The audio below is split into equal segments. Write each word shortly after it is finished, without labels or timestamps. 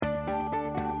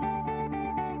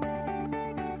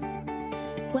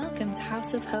Welcome to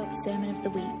House of Hope Sermon of the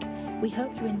Week. We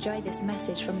hope you enjoyed this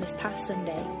message from this past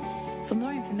Sunday. For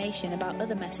more information about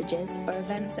other messages or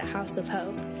events at House of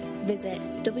Hope, visit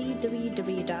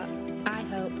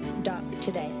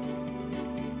www.ihope.today.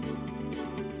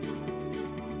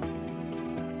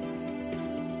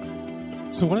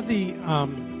 So one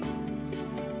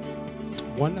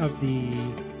of the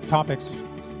topics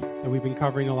that we've been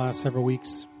covering the last several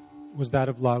weeks was that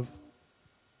of love,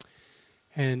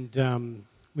 and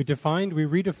we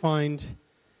redefined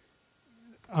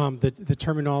the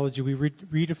terminology. We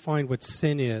redefined what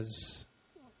sin is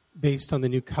based on the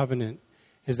new covenant.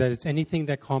 Is that it's anything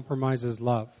that compromises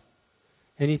love,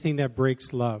 anything that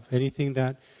breaks love, anything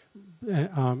that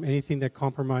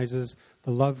compromises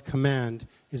the love command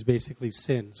is basically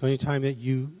sin. So anytime that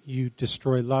you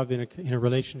destroy love in a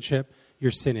relationship,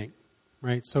 you're sinning,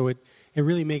 right? So it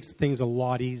really makes things a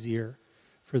lot easier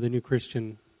for the new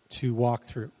Christian to walk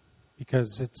through,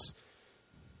 because it's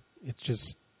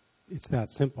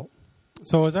that simple.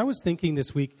 So as I was thinking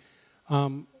this week,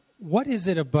 what is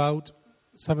it about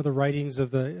some of the writings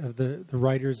of the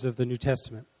writers of the New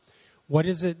Testament? What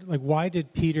is it like? Why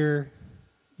did Peter,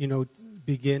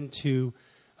 begin to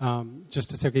just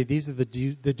to say, okay, these are the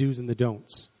do's and the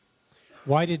don'ts?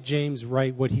 Why did James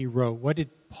write what he wrote? Why did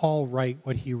Paul write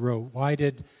what he wrote? Why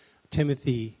did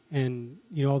Timothy and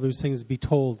all those things be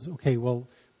told, okay, well,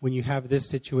 when you have this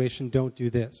situation, don't do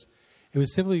this? It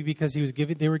was simply because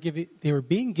they were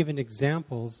being given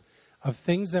examples of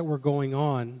things that were going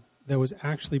on that was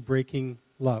actually breaking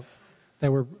love,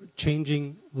 that were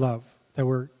changing love, that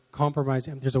were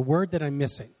compromising. There's a word that I'm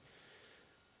missing.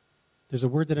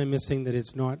 That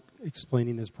it's not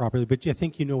explaining this properly, but I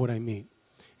think you know what I mean.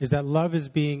 Is that love is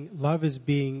being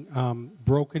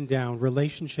broken down.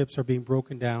 Relationships are being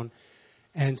broken down,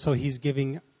 and so he's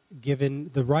given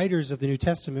the writers of the New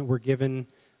Testament were giving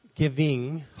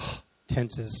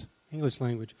tenses, English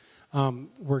language.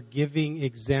 We're giving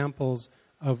examples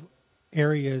of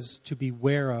areas to be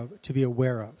aware of.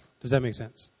 Does that make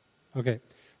sense? Okay.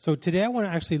 So today I want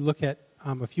to actually look at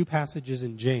a few passages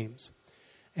in James.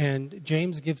 And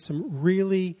James gives some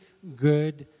really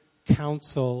good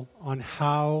counsel on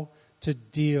how to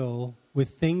deal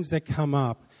with things that come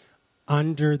up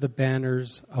under the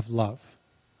banners of love.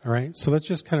 All right? So let's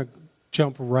just kind of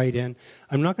jump right in.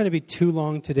 I'm not going to be too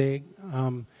long today,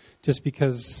 just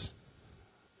because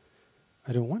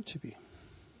I don't want to be.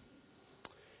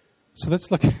 So let's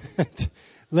look at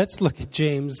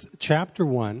James chapter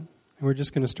 1, and we're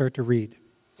just going to start to read.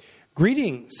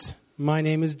 Greetings, my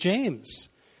name is James,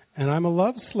 and I'm a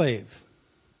love slave.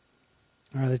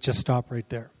 All right, let's just stop right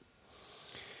there.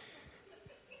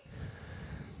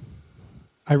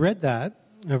 I've read that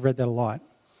a lot.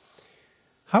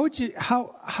 How would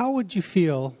you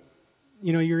feel?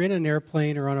 You're in an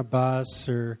airplane or on a bus,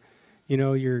 or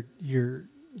you're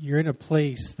in a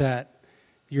place that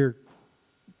you're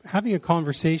having a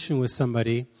conversation with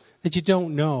somebody that you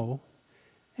don't know,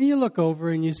 and you look over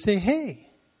and you say, "Hey,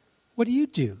 what do you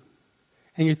do?"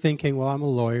 And you're thinking, "Well, I'm a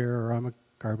lawyer, or I'm a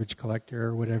garbage collector,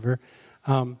 or whatever."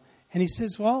 And he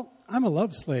says, "Well, I'm a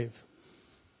love slave."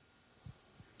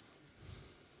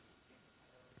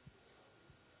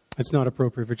 It's not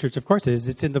appropriate for church. Of course it is.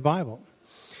 It's in the Bible.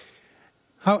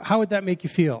 How would that make you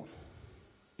feel?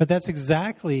 But that's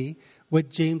exactly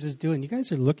what James is doing. You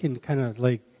guys are looking kind of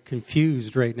like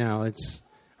confused right now.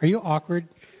 Are you awkward?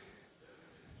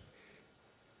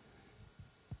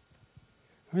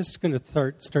 I'm just going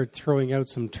to start throwing out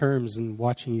some terms and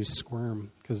watching you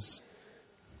squirm, because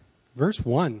verse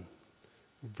 1,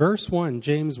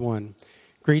 James 1.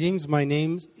 Greetings, my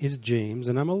name is James,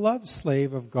 and I'm a love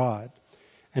slave of God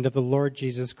and of the Lord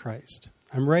Jesus Christ.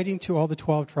 I'm writing to all the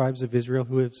 12 tribes of Israel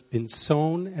who have been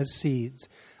sown as seeds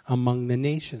among the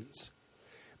nations.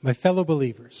 My fellow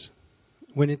believers,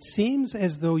 when it seems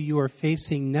as though you are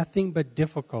facing nothing but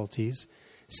difficulties,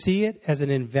 see it as an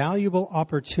invaluable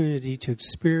opportunity to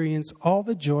experience all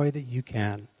the joy that you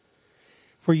can.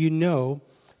 For you know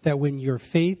that when your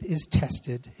faith is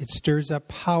tested, it stirs up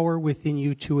power within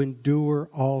you to endure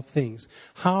all things.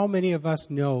 How many of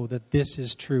us know that this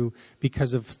is true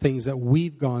because of things that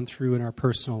we've gone through in our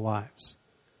personal lives?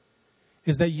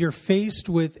 Is that you're faced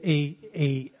with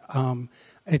it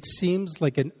seems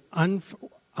like an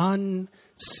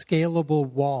unscalable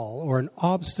wall or an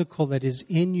obstacle that is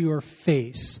in your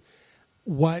face.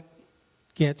 What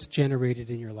gets generated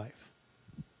in your life?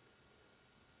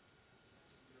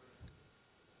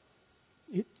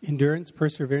 Endurance,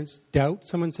 perseverance, doubt.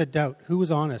 Someone said doubt. Who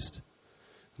was honest?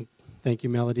 Thank you,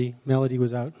 Melody. Melody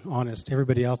was out honest.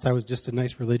 Everybody else, that was just a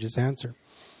nice religious answer.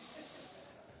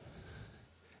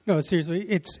 No, seriously,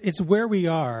 it's where we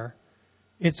are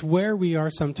It's where we are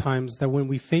sometimes that when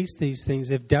we face these things,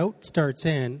 if doubt starts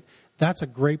in, that's a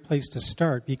great place to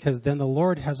start, because then the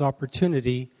Lord has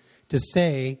opportunity to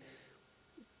say,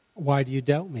 why do you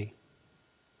doubt me?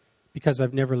 Because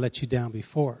I've never let you down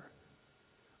before.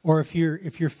 Or if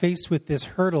you're faced with this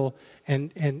hurdle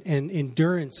and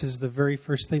endurance is the very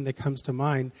first thing that comes to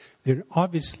mind, then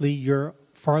obviously you're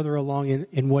farther along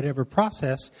in whatever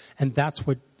process, and that's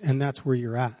where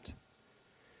you're at.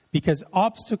 Because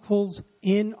obstacles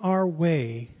in our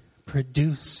way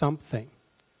produce something.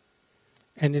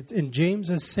 And James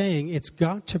is saying it's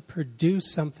got to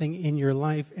produce something in your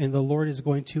life, and the Lord is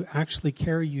going to actually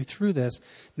carry you through this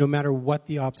no matter what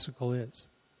the obstacle is.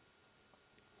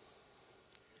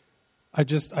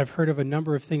 I've heard of a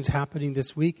number of things happening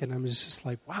this week, and I'm just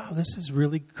like, wow, this is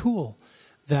really cool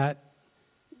that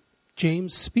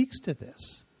James speaks to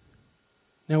this.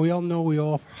 Now, we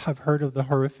all have heard of the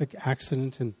horrific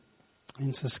accident in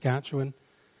Saskatchewan,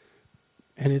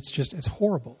 and it's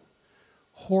horrible.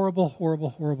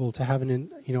 Horrible to have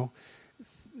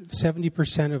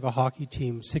 70% of a hockey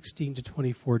team, 16 to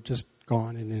 24, just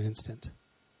gone in an instant.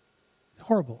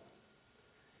 Horrible.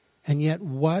 And yet,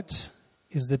 what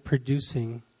is the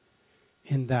producing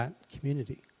in that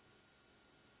community?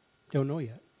 Don't know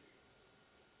yet.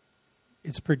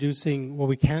 It's producing, what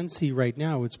we can see right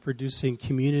now, it's producing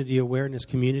community awareness,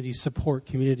 community support,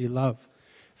 community love,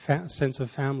 sense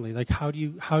of family. Like, how do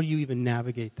you even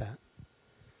navigate that?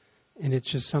 And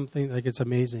it's just something, like, it's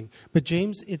amazing. But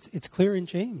James, it's clear in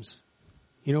James.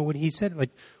 You know, when he said, like,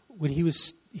 when he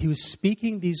was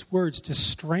speaking these words to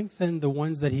strengthen the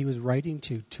ones that he was writing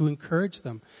to encourage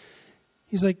them.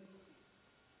 He's like,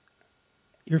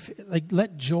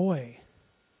 let joy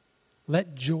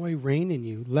reign in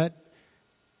you.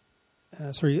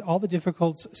 All the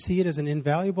difficulties, see it as an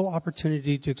invaluable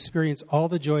opportunity to experience all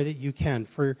the joy that you can.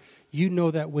 For you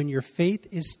know that when your faith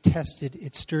is tested,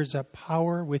 it stirs up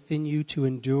power within you to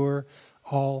endure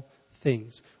all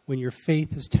things. When your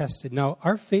faith is tested. Now,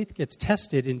 our faith gets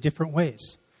tested in different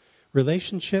ways.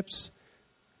 Relationships,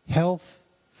 health,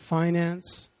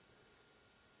 finance,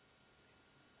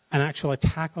 an actual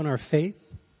attack on our faith.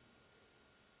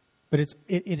 But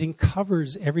it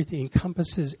encompasses everything.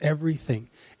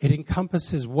 It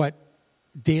encompasses what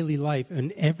daily life,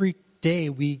 and every day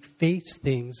we face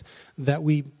things that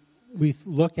we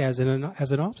look as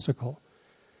an obstacle.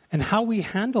 And how we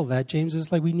handle that, James,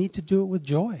 is like we need to do it with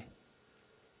joy.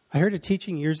 I heard a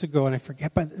teaching years ago, and I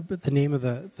forget the name of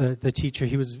the teacher.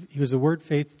 He was a Word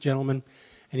Faith gentleman,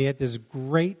 and he had this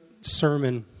great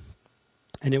sermon,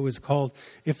 and it was called,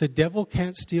 "If the devil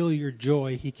can't steal your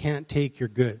joy, he can't take your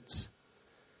goods."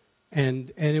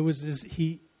 And it was this,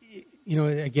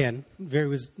 again, it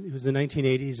was the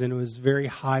 1980s, and it was very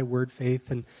high Word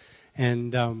Faith,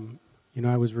 and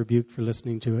I was rebuked for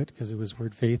listening to it because it was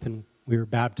Word Faith, and we were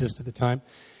Baptist at the time.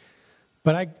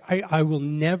 But I will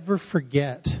never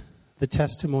forget the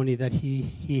testimony that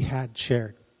he had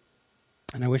shared.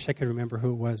 And I wish I could remember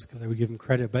who it was, because I would give him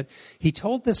credit. But he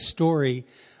told this story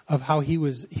of how he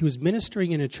was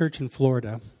ministering in a church in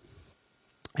Florida,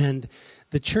 and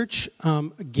the church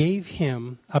gave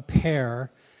him a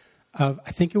pair of,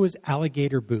 I think it was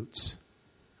alligator boots,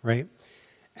 right?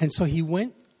 And so he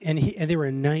went, and they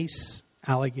were nice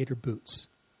alligator boots,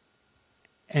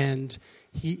 and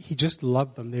he just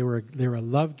loved them. They were a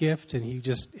love gift, and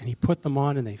he put them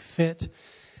on, and they fit.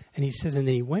 And he says, and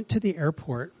then he went to the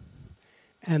airport,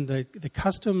 and the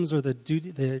customs, or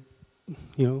the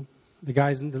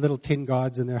guys in the little tin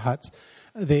gods in their huts,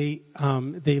 they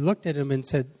looked at him and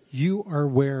said, "You are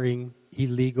wearing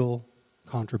illegal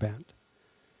contraband.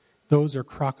 Those are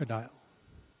crocodile."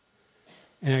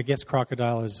 And I guess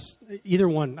crocodile is either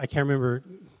one. I can't remember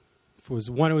if it was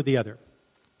one or the other.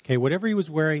 Okay, whatever he was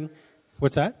wearing.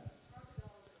 What's that?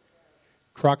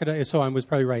 Crocodile. So I was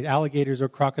probably right. Alligators or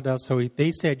crocodiles. So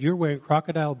they said, "You're wearing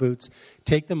crocodile boots.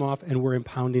 Take them off, and we're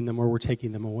impounding them, or we're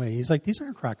taking them away." He's like, "These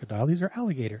aren't crocodile. These are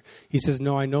alligator." He says,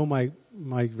 "No, I know my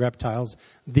reptiles.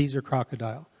 These are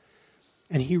crocodile."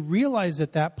 And he realized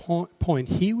at that point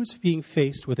he was being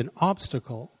faced with an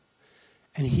obstacle,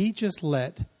 and he just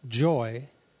let joy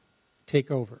take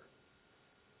over.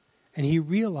 And he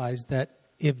realized that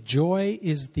if joy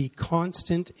is the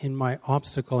constant in my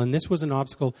obstacle, and this was an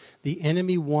obstacle, the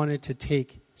enemy wanted to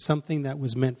take something that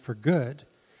was meant for good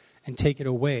and take it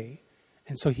away.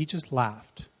 And so he just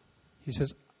laughed. He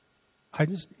says,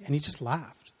 and he just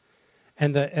laughed.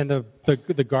 And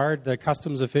the guard, the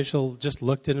customs official, just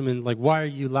looked at him and like, "Why are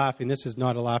you laughing? This is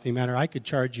not a laughing matter. I could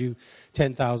charge you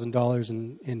 $10,000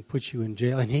 and put you in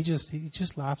jail." And he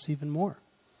just laughs even more.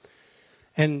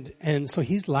 And so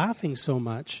he's laughing so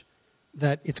much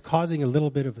that it's causing a little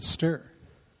bit of a stir.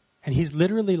 And he's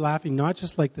literally laughing, not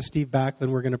just like the Steve Backlund,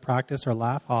 we're going to practice our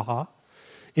laugh, ha-ha.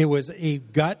 It was a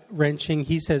gut-wrenching.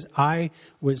 He says, I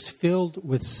was filled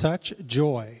with such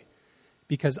joy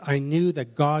because I knew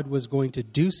that God was going to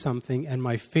do something, and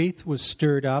my faith was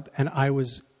stirred up, and I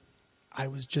was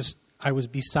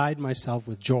beside myself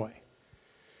with joy.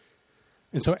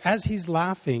 And so as he's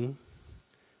laughing,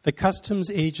 the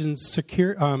customs agents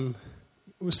started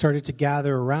to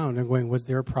gather around and going, was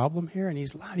there a problem here? And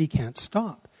he's laughing, he can't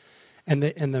stop. And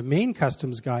the main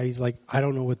customs guy, he's like, I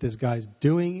don't know what this guy's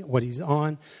doing, what he's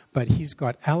on, but he's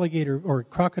got alligator or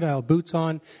crocodile boots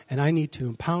on, and I need to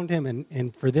impound him.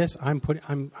 And for this, I'm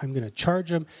going to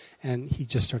charge him. And he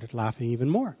just started laughing even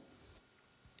more.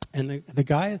 And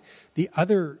the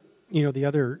other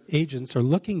agents are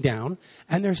looking down,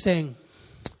 and they're saying,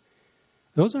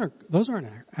 those aren't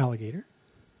alligator.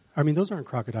 I mean, those aren't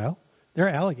crocodile. They're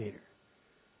alligator.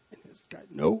 And this guy,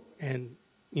 no. And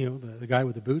the guy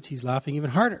with the boots, he's laughing even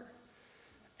harder.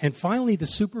 And finally, the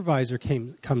supervisor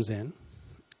comes in,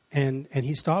 and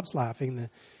he stops laughing.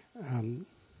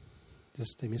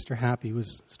 Mr. Happy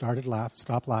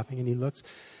stopped laughing, and he looks,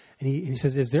 and he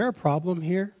says, "Is there a problem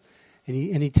here?"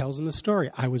 And he tells him the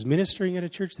story. I was ministering at a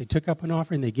church. They took up an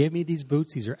offering. They gave me these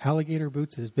boots. These are alligator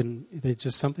boots. They're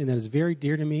just something that is very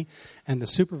dear to me. And the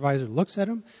supervisor looks at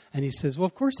him, and he says, "Well,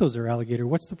 of course those are alligator.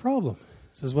 What's the problem?"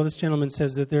 He says, "Well, this gentleman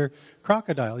says that they're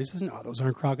crocodile." He says, "No, those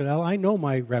aren't crocodile. I know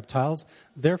my reptiles.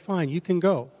 They're fine. You can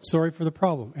go. Sorry for the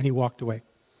problem." And he walked away.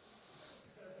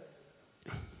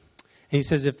 And he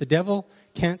says, if the devil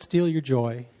can't steal your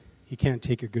joy, he can't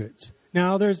take your goods.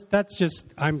 Now, we'll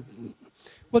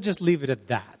just leave it at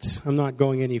that. I'm not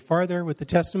going any farther with the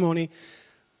testimony.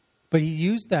 But he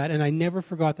used that, and I never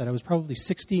forgot that. I was probably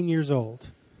 16 years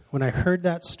old when I heard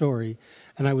that story,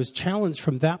 and I was challenged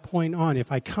from that point on.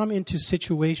 If I come into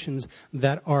situations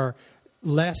that are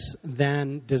less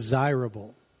than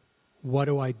desirable, what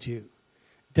do I do?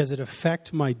 Does it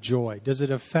affect my joy? Does it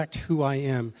affect who I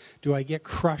am? Do I get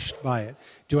crushed by it?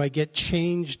 Do I get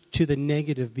changed to the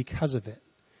negative because of it?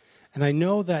 And I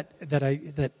know that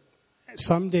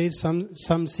some days,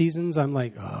 some seasons, I'm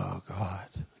like, oh, God,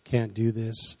 I can't do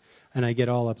this. And I get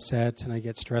all upset, and I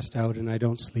get stressed out, and I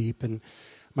don't sleep, and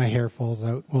my hair falls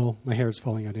out. Well, my hair is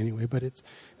falling out anyway, but it's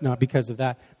not because of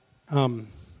that. I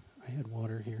had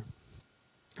water here.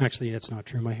 Actually, that's not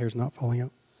true. My hair's not falling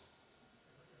out.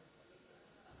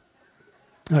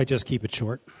 I just keep it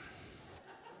short.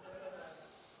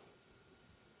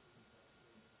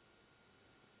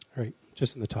 All right,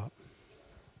 just in the top.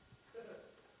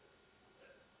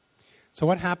 So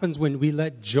what happens when we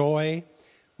let joy,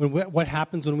 what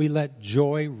happens when we let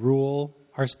joy rule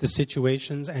the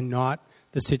situations and not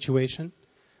the situation?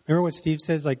 Remember what Steve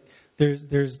says, like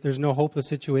there's no hopeless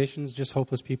situations, just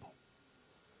hopeless people.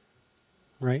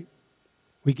 Right?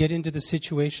 We get into the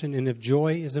situation, and if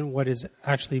joy isn't what is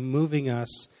actually moving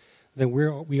us, then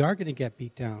we are going to get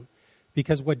beat down.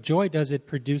 Because what joy does, it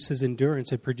produces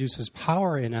endurance, it produces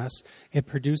power in us, it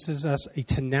produces us a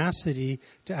tenacity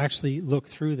to actually look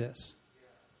through this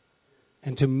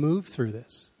and to move through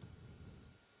this.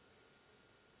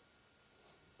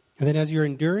 And then as your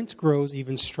endurance grows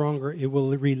even stronger, it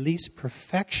will release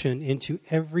perfection into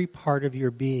every part of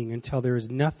your being until there is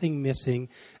nothing missing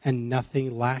and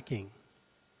nothing lacking.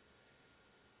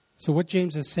 So what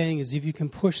James is saying is if you can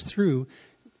push through,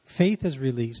 faith is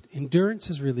released, endurance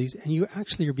is released, and you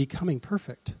actually are becoming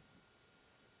perfect.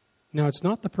 Now, it's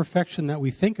not the perfection that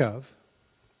we think of.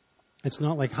 It's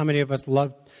not like how many of us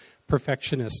love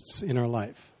perfectionists in our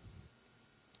life.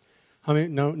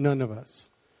 No, none of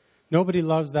us. Nobody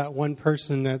loves that one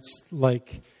person that's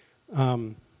like,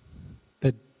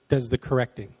 that does the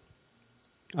correcting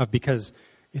because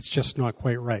it's just not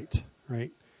quite right?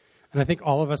 And I think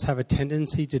all of us have a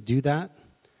tendency to do that.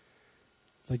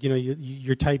 It's like,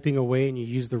 you're typing away and you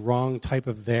use the wrong type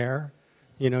of there.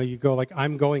 You go like,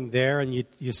 I'm going there, and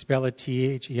you spell it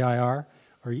T-H-E-I-R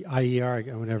or I-E-R,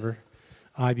 whatever.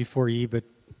 I before E, but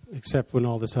except when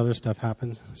all this other stuff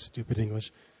happens. Stupid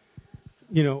English.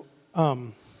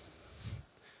 But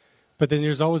then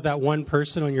there's always that one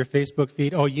person on your Facebook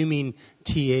feed, oh, you mean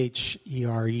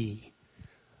T-H-E-R-E.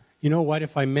 You know what?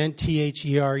 If I meant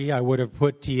T-H-E-R-E, I would have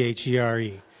put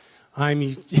T-H-E-R-E.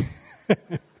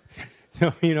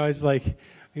 It's like,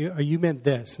 you meant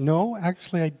this. No,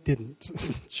 actually I didn't.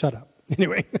 Shut up.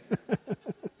 Anyway.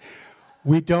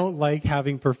 We don't like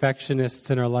having perfectionists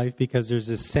in our life because there's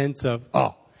this sense of,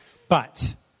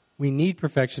 but we need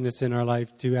perfectionists in our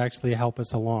life to actually help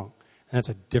us along. And that's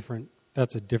a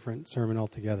different sermon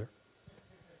altogether.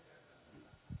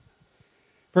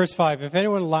 Verse 5, if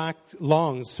anyone longs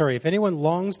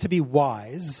to be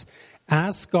wise,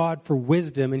 Ask God for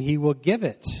wisdom and he will give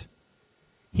it.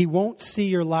 He won't see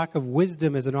your lack of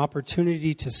wisdom as an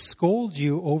opportunity to scold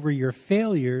you over your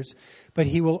failures, but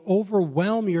he will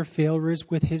overwhelm your failures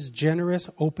with his generous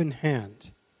open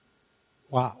hand.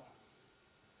 Wow.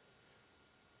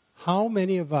 How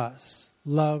many of us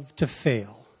love to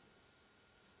fail?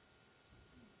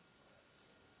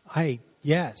 I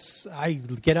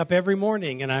get up every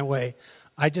morning and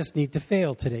I just need to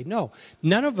fail today. No,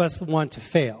 none of us want to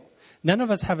fail. None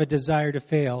of us have a desire to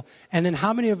fail. And then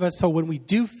how many of us, so when we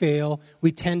do fail,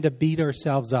 we tend to beat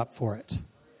ourselves up for it?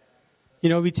 You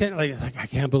know, we tend like I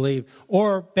can't believe.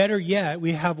 Or better yet,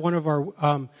 we have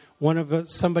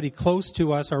somebody close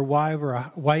to us, our wife or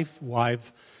a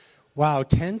wife. Wow,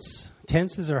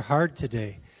 tenses are hard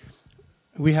today.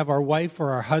 We have our wife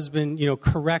or our husband,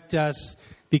 correct us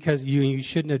because you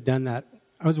shouldn't have done that.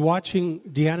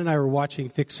 Deanna and I were watching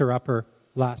Fixer Upper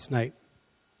last night.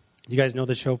 You guys know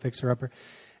the show Fixer Upper?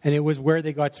 And it was where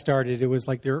they got started. It was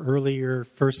like their earlier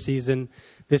first season.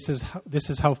 This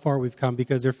is how far we've come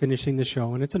because they're finishing the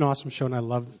show. And it's an awesome show, and I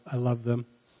love them.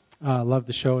 I love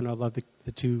the show, and I love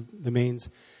the mains.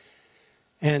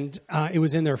 And it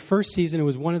was in their first season. It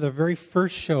was one of the very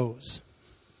first shows.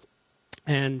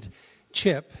 And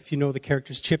Chip, if you know the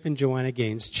characters, Chip and Joanna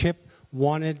Gaines, Chip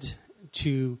wanted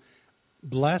to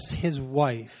bless his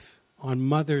wife on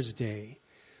Mother's Day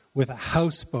with a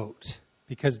houseboat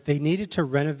because they needed to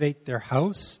renovate their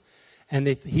house. And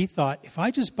he thought, if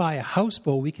I just buy a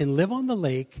houseboat, we can live on the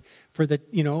lake and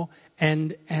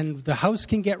the house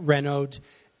can get renoed.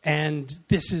 And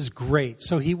this is great.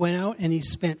 So he went out and he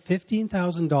spent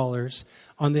 $15,000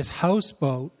 on this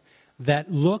houseboat that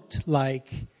looked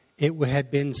like it had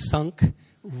been sunk,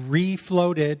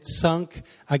 refloated, sunk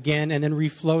again, and then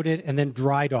refloated, and then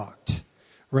dry docked.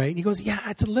 Right? And he goes, yeah,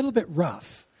 it's a little bit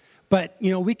rough. But,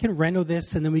 we can reno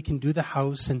this, and then we can do the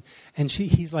house. And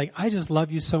he's like, I just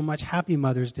love you so much. Happy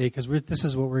Mother's Day, because this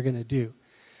is what we're going to do.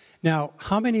 Now,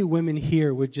 how many women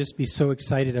here would just be so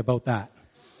excited about that?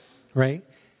 Right?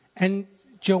 And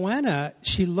Joanna,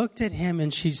 she looked at him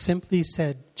and she simply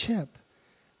said, Chip,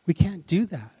 we can't do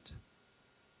that.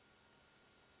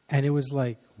 And it was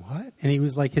like, what? And he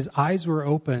was like, his eyes were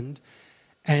opened.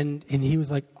 And he was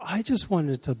like, I just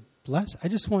wanted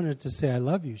to say I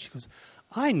love you. She goes,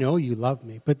 I know you love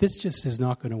me, but this just is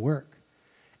not going to work.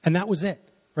 And that was it,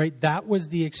 right? That was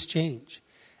the exchange.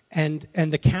 And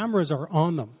the cameras are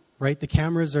on them, right? The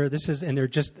cameras are, I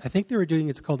think they were doing,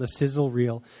 it's called a sizzle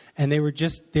reel. And they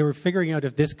were figuring out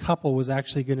if this couple was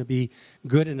actually going to be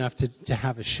good enough to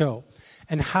have a show.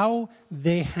 And how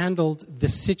they handled the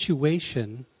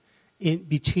situation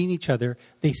between each other,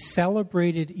 they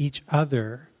celebrated each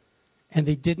other and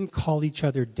they didn't call each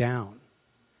other down.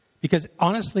 Because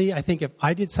honestly, I think if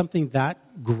I did something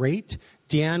that great,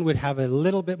 Deanne would have a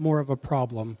little bit more of a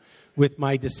problem with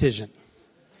my decision.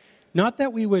 Not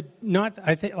that we would not,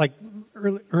 I think like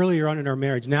earlier on in our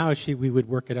marriage, now we would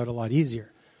work it out a lot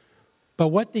easier. But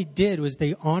what they did was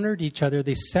they honored each other,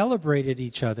 they celebrated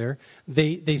each other,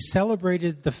 they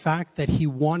celebrated the fact that he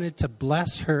wanted to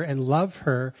bless her and love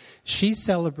her. She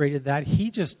celebrated that.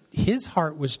 His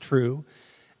heart was true,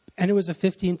 and it was a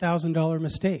 $15,000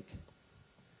 mistake.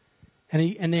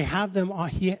 And they have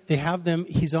them.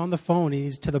 He's on the phone. And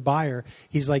he's to the buyer.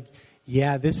 He's like,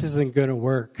 "Yeah, this isn't going to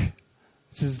work.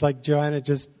 This is like Joanna.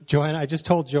 I just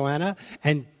told Joanna,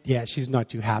 and yeah, she's not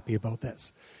too happy about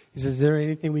this." He says, "Is there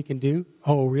anything we can do?"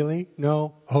 "Oh, really?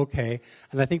 No? Okay."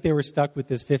 And I think they were stuck with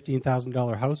this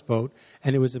 $15,000 houseboat,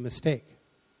 and it was a mistake.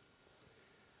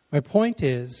 My point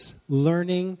is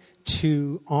learning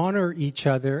to honor each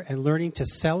other and learning to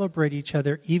celebrate each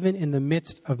other even in the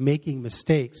midst of making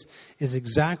mistakes is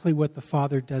exactly what the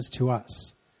Father does to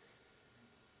us.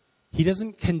 He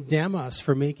doesn't condemn us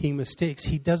for making mistakes.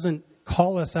 He doesn't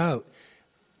call us out.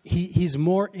 He's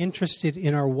more interested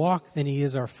in our walk than he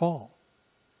is our fall,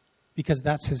 because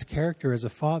that's his character as a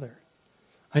father.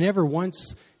 I never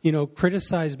once,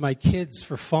 criticized my kids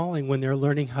for falling when they're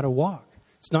learning how to walk.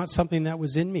 It's not something that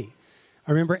was in me.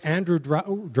 I remember Andrew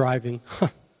driving.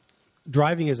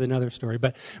 Driving is another story,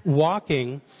 but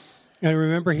walking. And I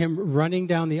remember him running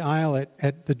down the aisle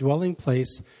at the dwelling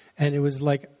place, and it was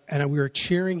like, and we were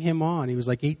cheering him on. He was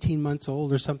like 18 months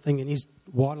old or something, and he's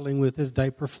waddling with his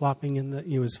diaper flopping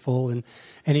he was full, and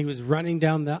he was running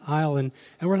down the aisle, and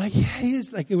we're like, yeah, he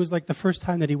is like, it was like the first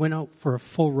time that he went out for a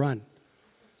full run.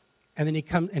 And then he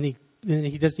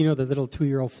does, the little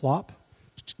 2-year-old flop.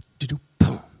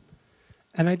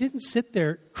 And I didn't sit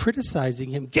there criticizing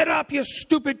him. Get up, you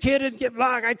stupid kid, and get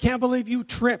back. I can't believe you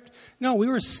tripped. No, we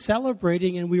were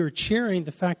celebrating and we were cheering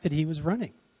the fact that he was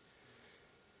running.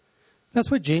 That's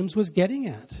what James was getting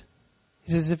at.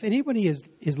 He says, if anybody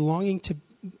is longing to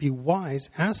be wise,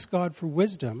 ask God for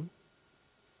wisdom.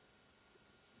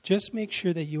 Just make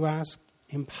sure that you ask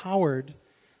empowered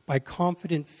by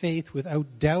confident faith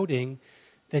without doubting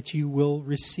that you will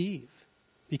receive.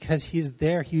 Because He's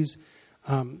there. He's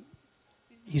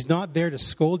not there to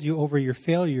scold you over your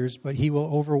failures, but He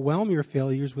will overwhelm your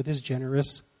failures with His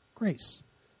generous grace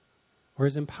or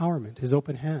His empowerment, His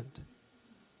open hand.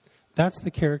 That's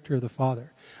the character of the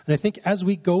Father. And I think as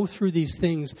we go through these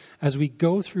things, as we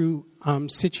go through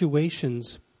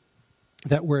situations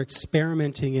that we're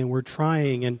experimenting and we're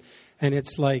trying, and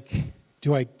it's like,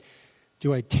 do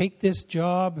I take this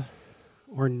job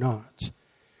or not?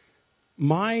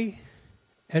 My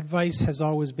advice has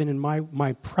always been, in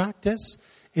my practice,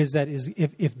 is that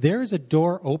if there's a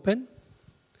door open,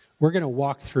 we're going to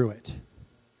walk through it.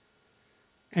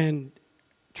 And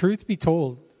truth be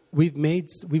told,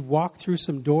 we've walked through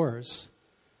some doors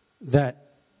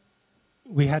that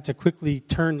we had to quickly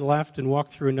turn left and walk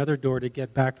through another door to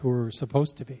get back to where we were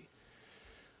supposed to be.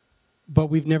 But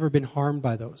we've never been harmed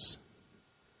by those.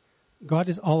 God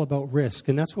is all about risk,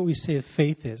 and that's what we say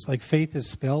faith is. Like faith is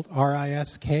spelled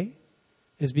R-I-S-K,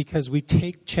 is because we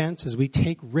take chances, we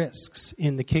take risks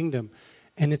in the kingdom,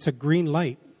 and it's a green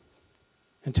light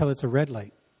until it's a red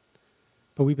light.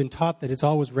 But we've been taught that it's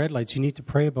always red lights. You need to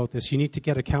pray about this. You need to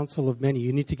get a counsel of many.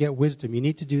 You need to get wisdom. You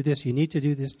need to do this. You need to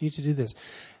do this. You need to do this.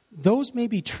 Those may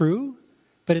be true,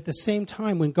 but at the same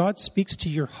time, when God speaks to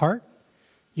your heart,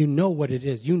 you know what it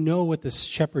is. You know what the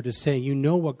shepherd is saying. You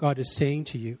know what God is saying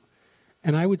to you.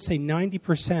 And I would say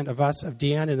 90% of us, of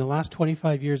Deanna, in the last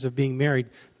 25 years of being married,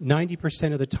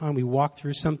 90% of the time we walk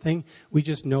through something, we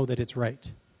just know that it's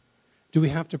right. Do we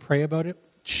have to pray about it?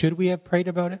 Should we have prayed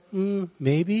about it?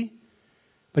 Maybe.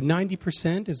 But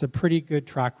 90% is a pretty good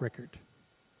track record.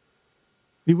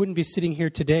 We wouldn't be sitting here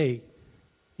today,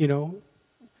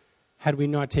 had we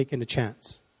not taken a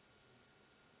chance.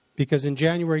 Because in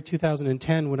January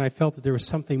 2010, when I felt that there was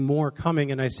something more coming,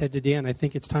 and I said to Dan, I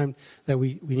think it's time that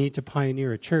we need to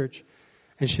pioneer a church.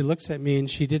 And she looks at me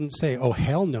and she didn't say, oh,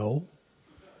 hell no.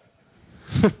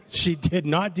 She did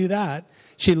not do that.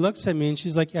 She looks at me and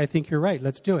she's like, yeah, I think you're right.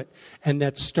 Let's do it. And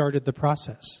that started the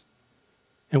process.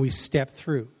 And we stepped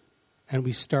through, and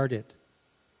we started.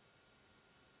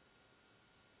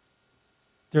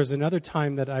 There's another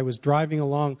time that I was driving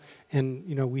along, and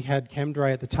we had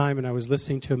ChemDry at the time, and I was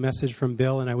listening to a message from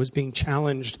Bill, and I was being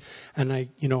challenged, and I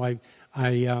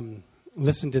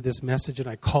listened to this message, and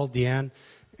I called Deanne,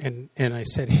 and I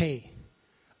said, hey,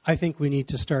 I think we need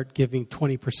to start giving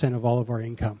 20% of all of our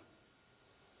income.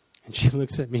 And she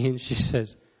looks at me and she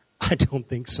says, I don't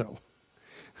think so.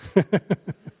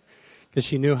 Because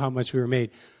she knew how much we were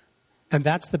made. And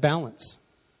that's the balance,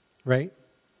 right?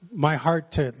 My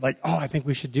heart to I think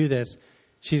we should do this.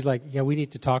 She's like, yeah, we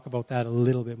need to talk about that a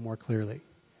little bit more clearly.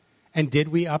 And did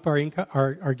we up our income,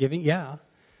 our giving? Yeah.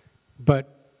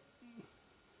 But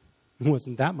it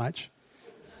wasn't that much.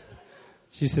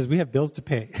 She says, we have bills to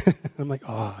pay. I'm like,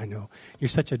 oh, I know. You're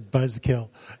such a buzzkill.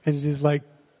 And she's like,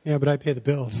 yeah, but I pay the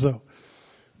bills.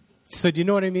 So do you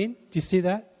know what I mean? Do you see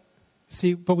that?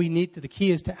 See, but the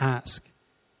key is to ask.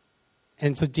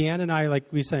 And so Deanne and I,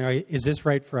 we say, all right, is this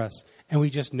right for us? And we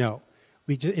just know.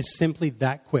 It's simply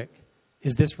that quick.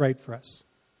 Is this right for us?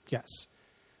 Yes.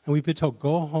 And we've been told,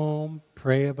 go home,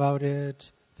 pray about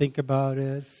it, think about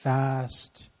it,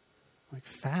 fast. I'm like,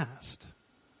 fast?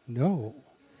 No.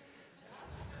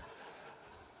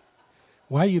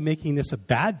 Why are you making this a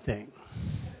bad thing?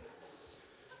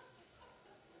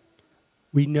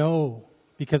 We know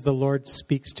because the Lord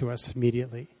speaks to us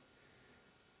immediately.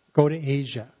 Go to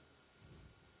Asia.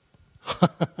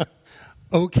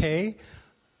 Okay.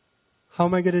 How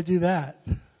am I going to do that?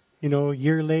 A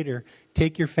year later,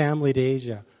 take your family to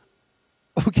Asia.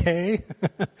 Okay.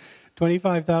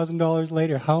 $25,000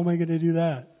 later, how am I going to do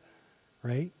that?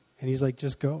 Right? And he's like,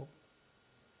 just go.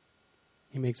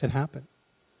 He makes it happen.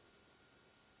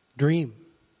 Dream.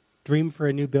 Dream for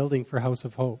a new building for House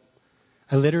of Hope.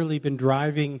 I've been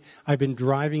driving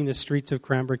the streets of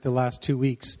Cranbrook the last 2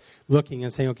 weeks, looking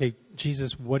and saying, okay,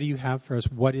 Jesus, what do you have for us?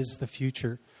 What is the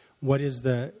future? It's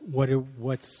the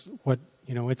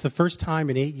first time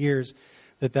in 8 years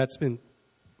that's been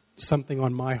something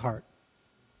on my heart.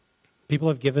 People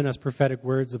have given us prophetic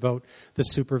words about the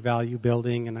super value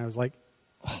building, and I was like,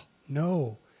 oh,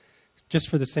 no. Just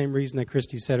for the same reason that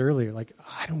Christy said earlier,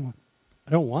 I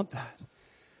don't want that.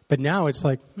 But now it's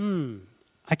like,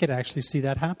 I could actually see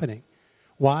that happening.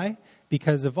 Why?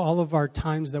 Because of all of our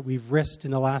times that we've risked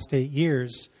in the last 8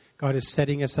 years, God is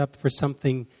setting us up for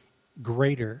something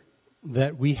greater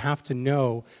that we have to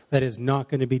know that is not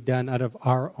going to be done out of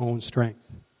our own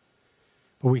strength.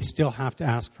 But we still have to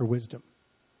ask for wisdom,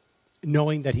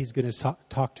 knowing that he's going to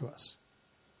talk to us.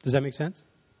 Does that make sense?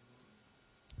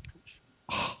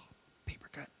 Oh, paper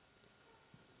cut.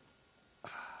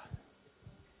 All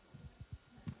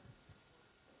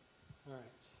right.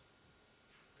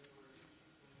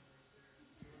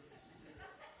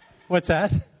 What's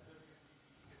that?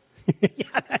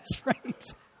 Yeah, that's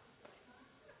right.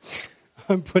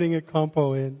 I'm putting a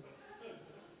compo in.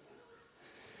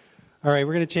 All right,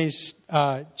 we're going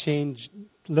to change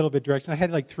a little bit direction. I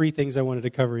had like 3 things I wanted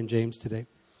to cover in James today.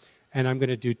 And I'm going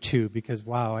to do 2 because,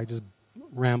 wow, I just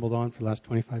rambled on for the last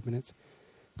 25 minutes.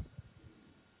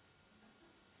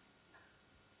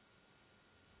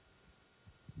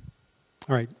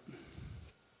 All right.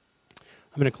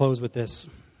 I'm going to close with this.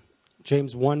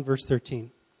 James 1, verse 13.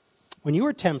 When you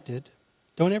are tempted,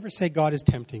 don't ever say, God is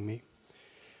tempting me.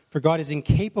 For God is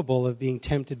incapable of being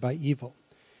tempted by evil.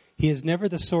 He is never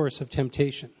the source of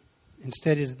temptation.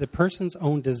 Instead, it is the person's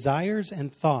own desires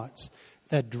and thoughts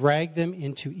that drag them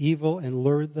into evil and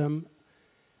lure them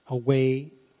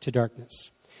away to darkness.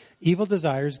 Evil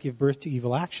desires give birth to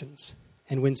evil actions.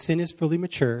 And when sin is fully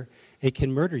mature, it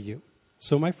can murder you.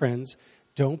 So, my friends,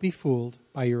 don't be fooled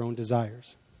by your own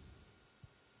desires.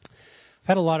 I've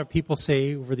had a lot of people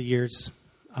say over the years,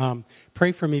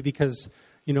 pray for me because,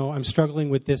 I'm struggling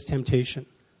with this temptation.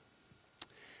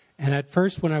 And at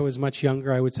first, when I was much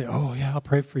younger, I would say, oh, yeah, I'll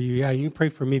pray for you. Yeah, you pray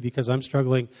for me because I'm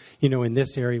struggling, in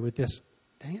this area with this.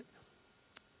 Dang it.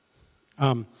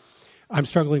 I'm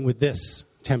struggling with this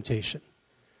temptation.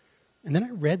 And then I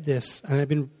read this, and I've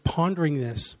been pondering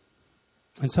this.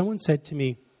 And someone said to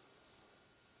me,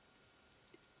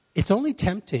 it's only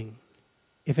tempting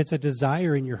if it's a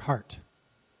desire in your heart.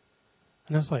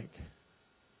 And I was like,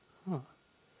 huh.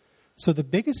 So the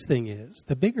biggest thing is,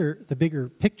 the bigger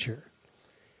picture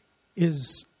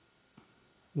is,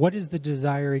 what is the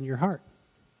desire in your heart?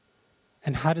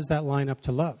 And how does that line up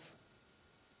to love?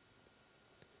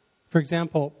 For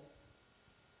example,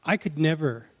 I could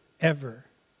never, ever,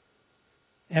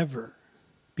 ever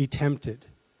be tempted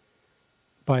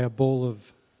by a bowl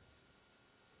of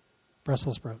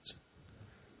Brussels sprouts.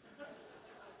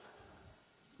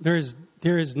 There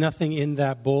is nothing in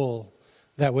that bowl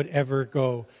that would ever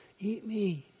go, eat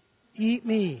me, eat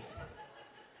me.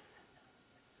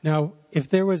 Now, if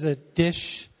there was a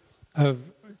dish of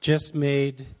just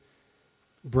made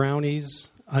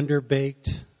brownies,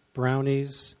 underbaked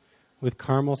brownies with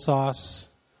caramel sauce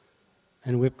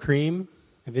and whipped cream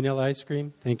and vanilla ice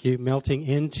cream, thank you, melting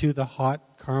into the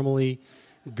hot, caramely,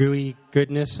 gooey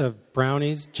goodness of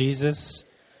brownies, Jesus,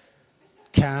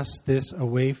 cast this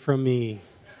away from me,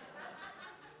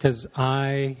 because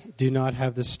I do not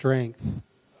have the strength.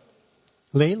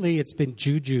 Lately, it's been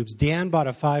jujubes. Dan bought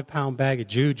a 5-pound bag of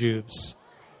jujubes.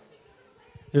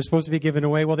 They're supposed to be given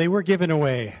away. Well, they were given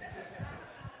away.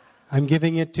 I'm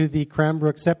giving it to the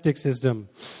Cranbrook septic system.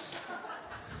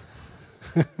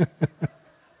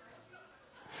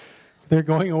 They're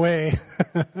going away.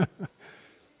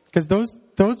 Because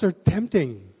those are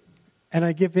tempting. And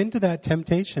I give into that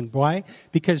temptation. Why?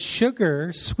 Because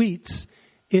sugar, sweets,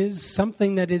 is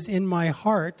something that is in my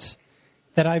heart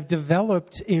that I've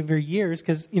developed over years.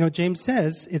 Because, James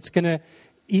says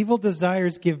evil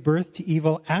desires give birth to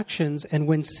evil actions. And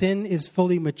when sin is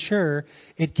fully mature,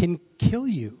 it can kill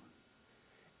you.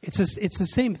 It's the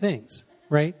same things,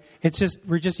 right?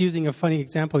 We're just using a funny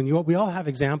example. And we all have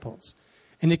examples.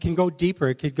 And it can go deeper.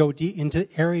 It could go deep into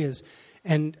areas.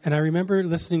 And I remember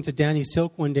listening to Danny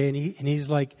Silk one day, and he's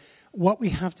like, what we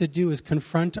have to do is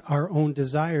confront our own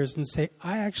desires and say,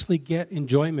 I actually get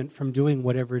enjoyment from doing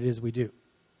whatever it is we do.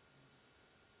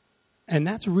 And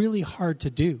that's really hard to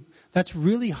do. That's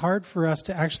really hard for us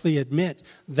to actually admit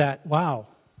that, wow,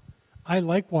 I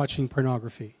like watching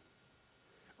pornography.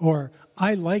 Or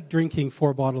I like drinking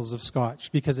 4 bottles of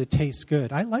scotch because it tastes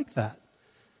good. I like that.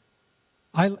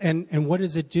 And what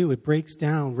does it do? It breaks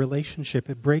down relationship.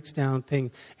 It breaks down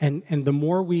things. And the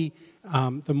more we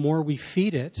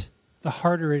feed it, the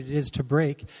harder it is to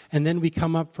break. And then we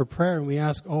come up for prayer and we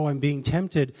ask, oh, I'm being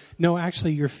tempted. No,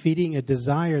 actually, you're feeding a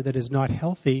desire that is not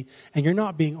healthy, and you're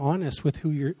not being honest with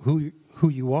who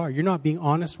you are. You're not being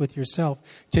honest with yourself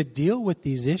to deal with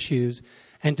these issues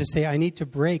and to say, I need to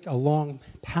break a long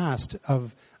past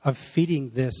of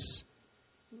feeding this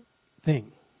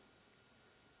thing.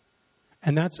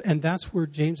 And that's where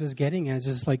James is getting at,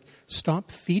 is like, stop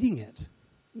feeding it.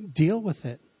 Deal with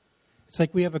it. It's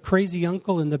like we have a crazy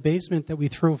uncle in the basement that we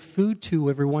throw food to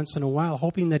every once in a while,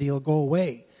 hoping that he'll go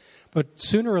away. But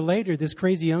sooner or later, this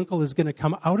crazy uncle is going to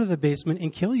come out of the basement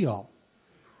and kill you all.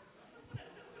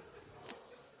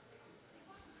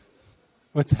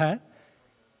 What's that?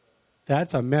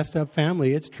 That's a messed up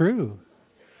family. It's true.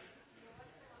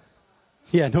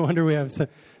 Yeah, no wonder we have...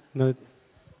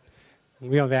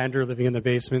 we have Andrew living in the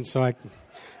basement, so I...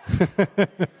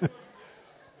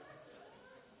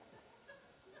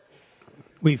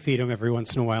 We feed him every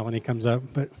once in a while when he comes up.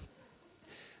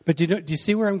 But do you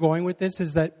see where I'm going with this?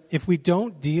 Is that if we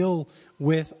don't deal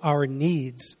with our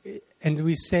needs and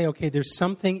we say, okay, there's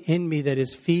something in me that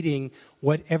is feeding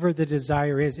whatever the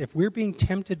desire is. If we're being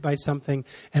tempted by something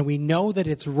and we know that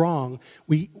it's wrong,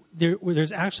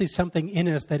 there's actually something in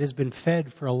us that has been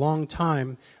fed for a long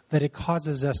time that it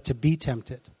causes us to be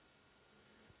tempted.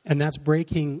 And that's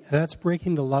breaking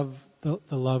the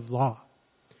love law.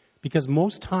 Because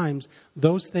most times,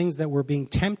 those things that we're being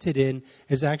tempted in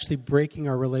is actually breaking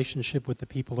our relationship with the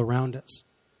people around us.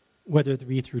 Whether it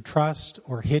be through trust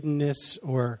or hiddenness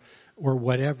or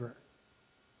whatever.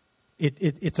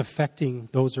 It's affecting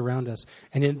those around us.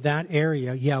 And in that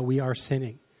area, yeah, we are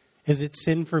sinning. Is it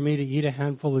sin for me to eat a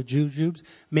handful of jujubes?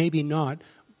 Maybe not.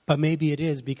 But maybe it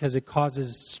is because it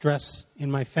causes stress in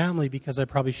my family because I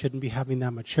probably shouldn't be having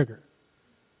that much sugar.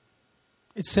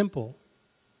 It's simple.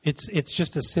 It's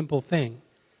just a simple thing.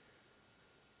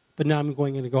 But now I'm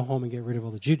going to go home and get rid of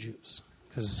all the jujubes.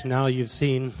 Because now you've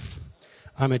seen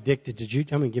I'm addicted to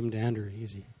jujubes. I'm going to give them to Andrew.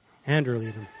 Easy. Andrew,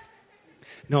 lead him.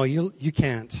 No, you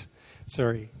can't.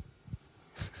 Sorry.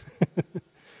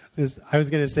 I was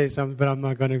going to say something, but I'm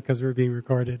not going to because we're being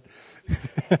recorded.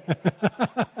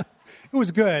 It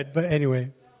was good, but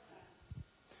anyway.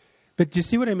 But do you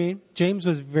see what I mean? James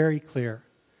was very clear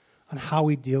on how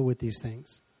we deal with these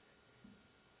things.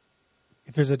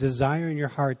 If there's a desire in your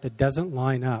heart that doesn't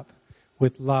line up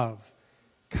with love,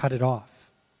 cut it off.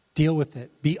 Deal with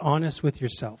it. Be honest with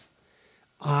yourself.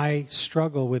 I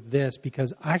struggle with this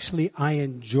because actually I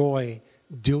enjoy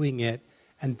doing it,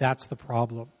 and that's the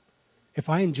problem. If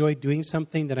I enjoy doing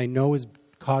something that I know is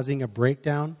causing a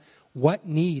breakdown, what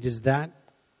need is that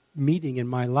meeting in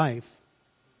my life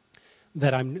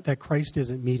that Christ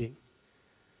isn't meeting?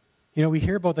 You know, we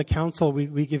hear about the counsel.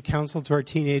 We give counsel to our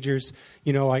teenagers.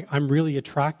 You know, I'm really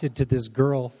attracted to this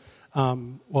girl,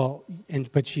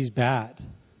 but she's bad.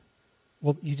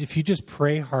 Well, if you just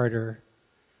pray harder,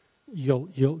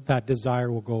 that desire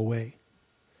will go away.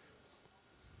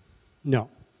 No.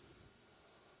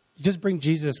 You just bring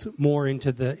Jesus more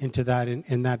into that,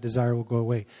 and that desire will go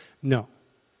away. No.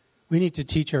 We need to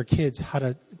teach our kids how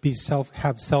to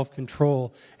have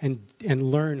self-control and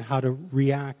learn how to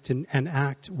react and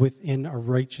act within a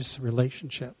righteous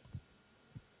relationship.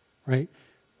 Right?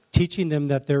 Teaching them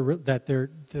that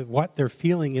what they're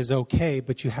feeling is okay,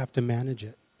 but you have to manage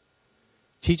it.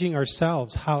 Teaching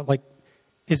ourselves how,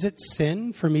 is it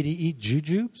sin for me to eat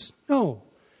jujubes? No.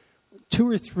 2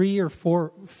 or 3 or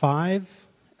 4, 5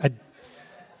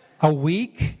 a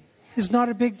week is not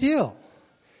a big deal.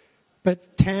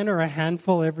 But 10 or a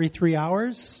handful every 3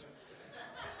 hours,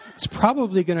 it's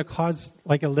probably going to cause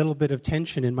a little bit of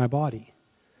tension in my body.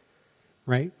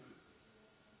 Right?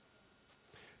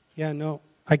 Yeah, no,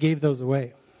 I gave those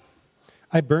away.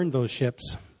 I burned those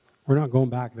ships. We're not going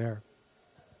back there.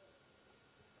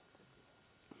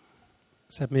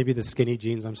 Except maybe the skinny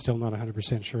jeans. I'm still not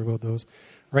 100% sure about those.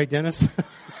 Right, Dennis?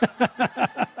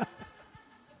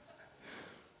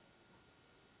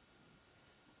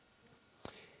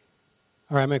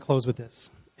 All right, I'm going to close with this.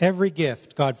 Every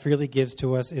gift God freely gives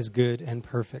to us is good and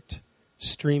perfect,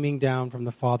 streaming down from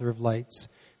the Father of lights,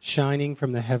 shining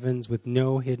from the heavens with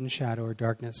no hidden shadow or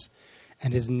darkness,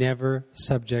 and is never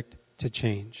subject to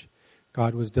change.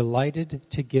 God was delighted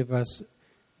to give us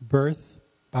birth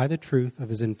by the truth of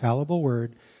his infallible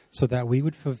word so that we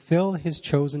would fulfill his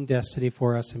chosen destiny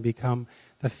for us and become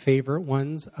the favorite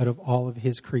ones out of all of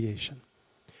his creation.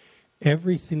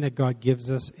 Everything that God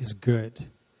gives us is good.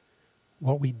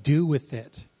 What we do with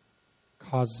it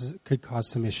could cause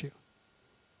some issue.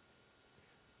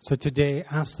 So today,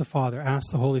 ask the Father,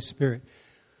 ask the Holy Spirit,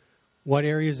 what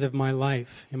areas of my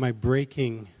life am I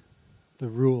breaking the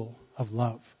rule of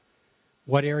love?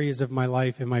 What areas of my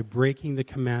life am I breaking the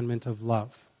commandment of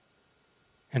love?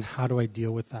 And how do I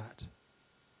deal with that?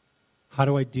 How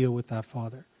do I deal with that,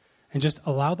 Father? And just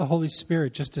allow the Holy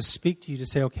Spirit just to speak to you to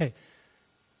say, okay,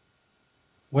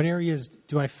 what areas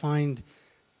do I find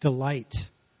delight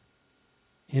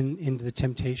in the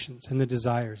temptations and the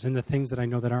desires and the things that I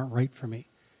know that aren't right for me?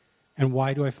 And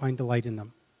why do I find delight in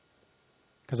them?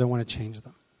 Because I want to change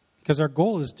them. Because our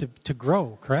goal is to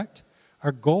grow, correct?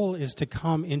 Our goal is to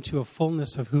come into a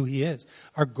fullness of who he is.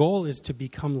 Our goal is to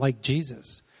become like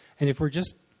Jesus. And if we're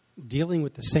just dealing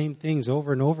with the same things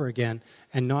over and over again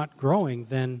and not growing,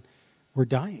 then we're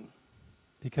dying.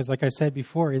 Because like I said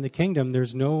before, in the kingdom,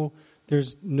 there's no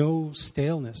there's no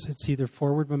staleness. It's either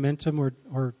forward momentum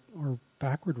or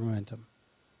backward momentum.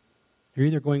 You're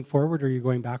either going forward or you're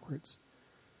going backwards.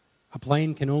 A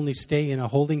plane can only stay in a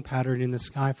holding pattern in the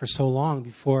sky for so long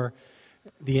before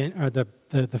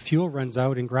the fuel runs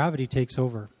out and gravity takes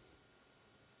over.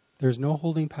 There's no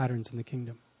holding patterns in the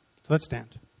kingdom. So let's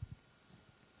stand.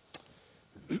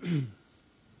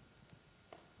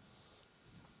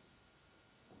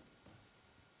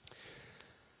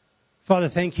 Father,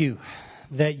 thank you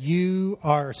that you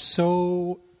are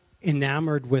so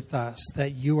enamored with us,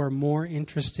 that you are more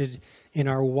interested in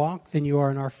our walk than you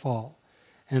are in our fall.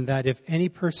 And that if any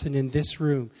person in this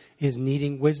room is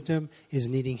needing wisdom, is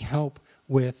needing help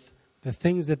with the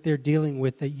things that they're dealing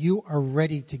with, that you are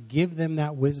ready to give them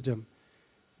that wisdom.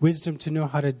 Wisdom to know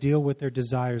how to deal with their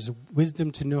desires.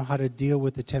 Wisdom to know how to deal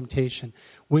with the temptation.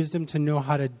 Wisdom to know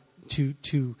how to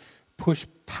push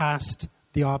past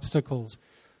the obstacles.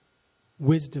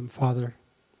 Wisdom, Father.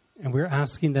 And we're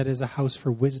asking that as a house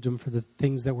for wisdom for the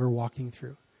things that we're walking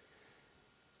through.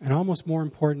 And almost more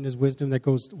important is wisdom that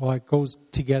goes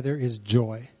together is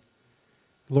joy.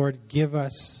 Lord, give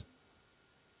us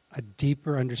a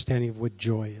deeper understanding of what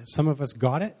joy is. Some of us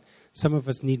got it. Some of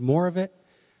us need more of it.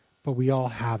 But we all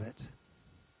have it.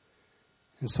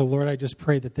 And so, Lord, I just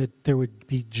pray that there would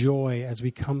be joy as we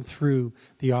come through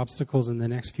the obstacles in the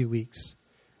next few weeks.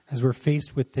 As we're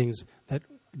faced with things, that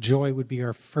joy would be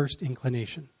our first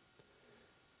inclination.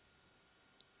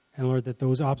 And Lord, that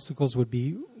those obstacles would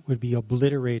be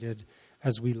obliterated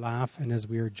as we laugh and as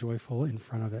we are joyful in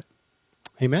front of it.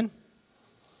 Amen?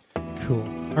 Cool.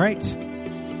 All right.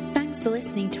 Thanks for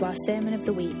listening to our Sermon of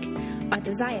the Week. Our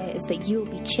desire is that you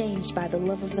will be changed by the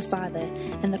love of the Father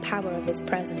and the power of His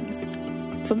presence.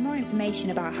 For more information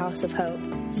about House of Hope,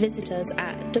 visit us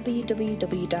at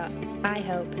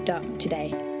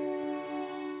www.ihope.today.